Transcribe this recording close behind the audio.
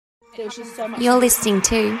there's just so much. You're listening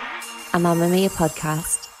to a Mamma Mia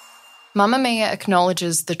podcast. Mamma Mia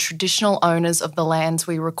acknowledges the traditional owners of the lands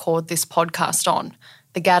we record this podcast on,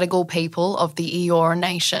 the Gadigal people of the Eora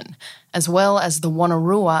Nation, as well as the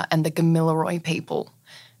Wonnarua and the Gamilaroi people.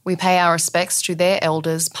 We pay our respects to their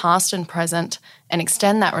elders, past and present, and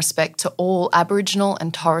extend that respect to all Aboriginal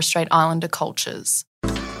and Torres Strait Islander cultures.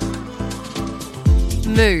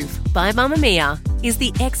 Move by Mamma Mia is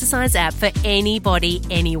the exercise app for anybody,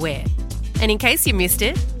 anywhere. And in case you missed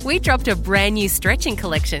it, we dropped a brand new stretching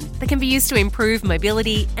collection that can be used to improve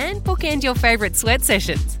mobility and bookend your favourite sweat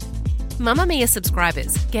sessions. Mamma Mia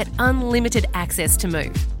subscribers get unlimited access to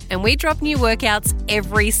Move, and we drop new workouts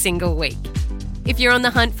every single week. If you're on the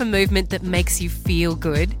hunt for movement that makes you feel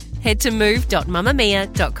good, head to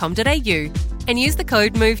move.mammamia.com.au and use the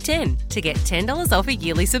code MOVE10 to get $10 off a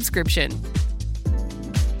yearly subscription.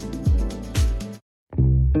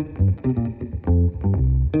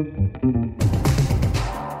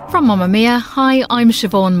 From Mamma Mia, hi, I'm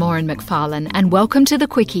Siobhan Moran-McFarlane and welcome to The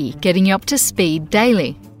Quickie, getting you up to speed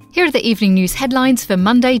daily. Here are the evening news headlines for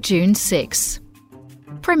Monday, June 6.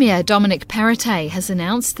 Premier Dominic Perrottet has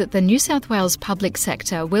announced that the New South Wales public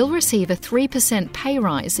sector will receive a 3% pay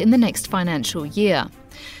rise in the next financial year.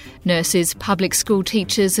 Nurses, public school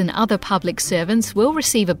teachers and other public servants will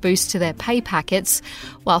receive a boost to their pay packets,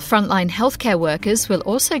 while frontline healthcare workers will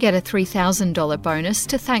also get a $3,000 bonus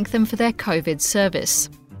to thank them for their COVID service.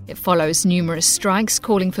 It follows numerous strikes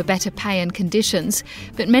calling for better pay and conditions,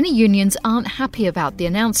 but many unions aren't happy about the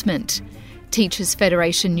announcement. Teachers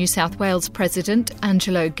Federation New South Wales President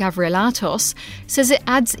Angelo Gavrilatos says it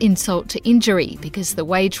adds insult to injury because the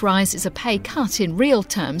wage rise is a pay cut in real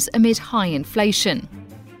terms amid high inflation.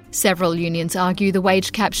 Several unions argue the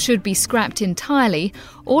wage cap should be scrapped entirely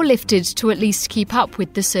or lifted to at least keep up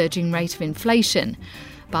with the surging rate of inflation.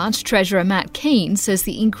 But Treasurer Matt Keane says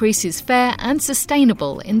the increase is fair and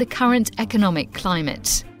sustainable in the current economic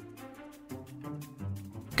climate.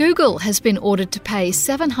 Google has been ordered to pay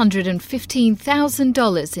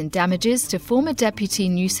 $715,000 in damages to former Deputy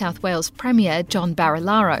New South Wales Premier John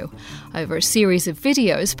Barilaro over a series of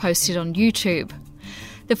videos posted on YouTube.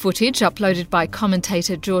 The footage, uploaded by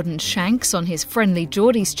commentator Jordan Shanks on his Friendly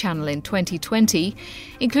Geordies channel in 2020,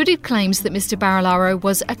 included claims that Mr Barilaro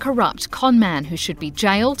was a corrupt conman who should be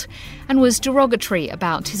jailed and was derogatory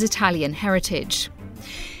about his Italian heritage.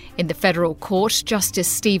 In the federal court, Justice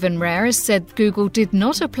Stephen Rares said Google did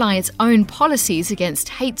not apply its own policies against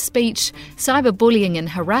hate speech, cyberbullying and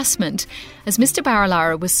harassment, as Mr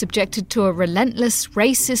Barilaro was subjected to a relentless,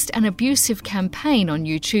 racist and abusive campaign on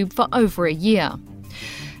YouTube for over a year.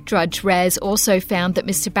 Judge Rares also found that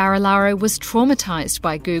Mr Barilaro was traumatised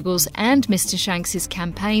by Google's and Mr Shanks'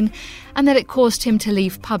 campaign and that it caused him to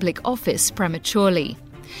leave public office prematurely.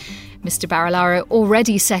 Mr Barilaro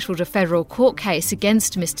already settled a federal court case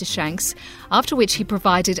against Mr Shanks, after which he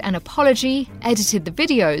provided an apology, edited the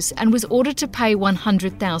videos and was ordered to pay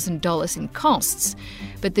 $100,000 in costs.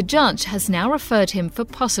 But the judge has now referred him for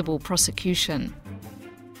possible prosecution.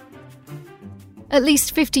 At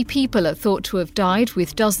least 50 people are thought to have died,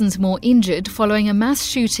 with dozens more injured following a mass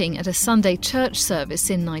shooting at a Sunday church service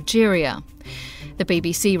in Nigeria. The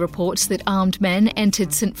BBC reports that armed men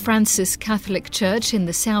entered St Francis Catholic Church in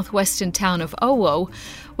the southwestern town of Owo,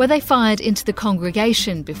 where they fired into the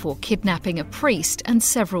congregation before kidnapping a priest and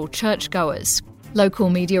several churchgoers. Local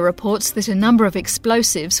media reports that a number of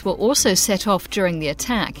explosives were also set off during the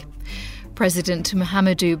attack. President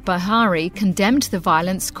Muhammadu Buhari condemned the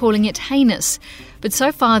violence, calling it heinous, but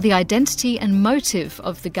so far the identity and motive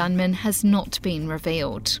of the gunmen has not been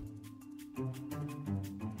revealed.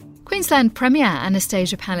 Queensland Premier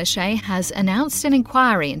Anastasia Palaszczuk has announced an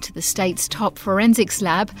inquiry into the state's top forensics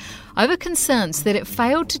lab over concerns that it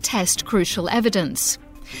failed to test crucial evidence.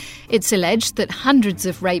 It's alleged that hundreds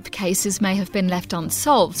of rape cases may have been left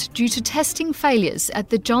unsolved due to testing failures at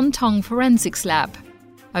the John Tong Forensics Lab.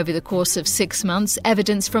 Over the course of 6 months,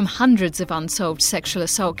 evidence from hundreds of unsolved sexual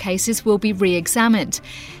assault cases will be re-examined,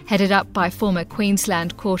 headed up by former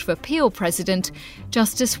Queensland Court of Appeal President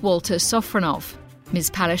Justice Walter Sofronow.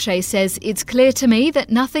 Ms Palaszczuk says, "It's clear to me that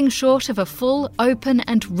nothing short of a full, open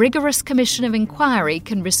and rigorous commission of inquiry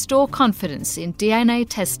can restore confidence in DNA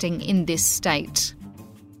testing in this state."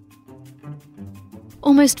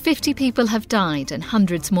 Almost 50 people have died and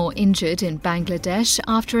hundreds more injured in Bangladesh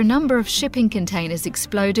after a number of shipping containers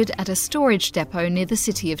exploded at a storage depot near the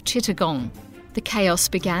city of Chittagong. The chaos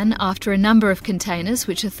began after a number of containers,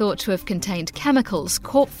 which are thought to have contained chemicals,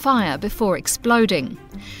 caught fire before exploding.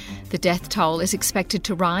 The death toll is expected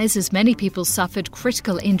to rise as many people suffered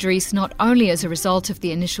critical injuries not only as a result of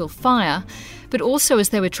the initial fire, but also as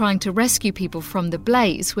they were trying to rescue people from the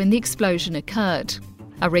blaze when the explosion occurred.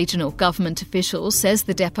 A regional government official says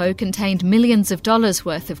the depot contained millions of dollars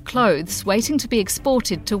worth of clothes waiting to be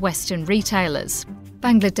exported to Western retailers.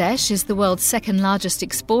 Bangladesh is the world's second largest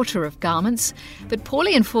exporter of garments, but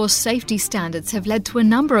poorly enforced safety standards have led to a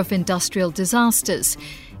number of industrial disasters,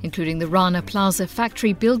 including the Rana Plaza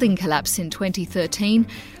factory building collapse in 2013,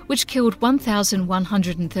 which killed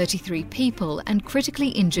 1,133 people and critically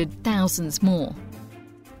injured thousands more.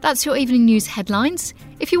 That's your evening news headlines.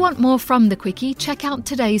 If you want more from The Quickie, check out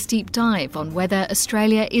today's deep dive on whether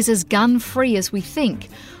Australia is as gun-free as we think,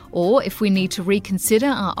 or if we need to reconsider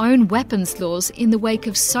our own weapons laws in the wake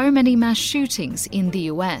of so many mass shootings in the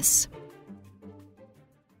US.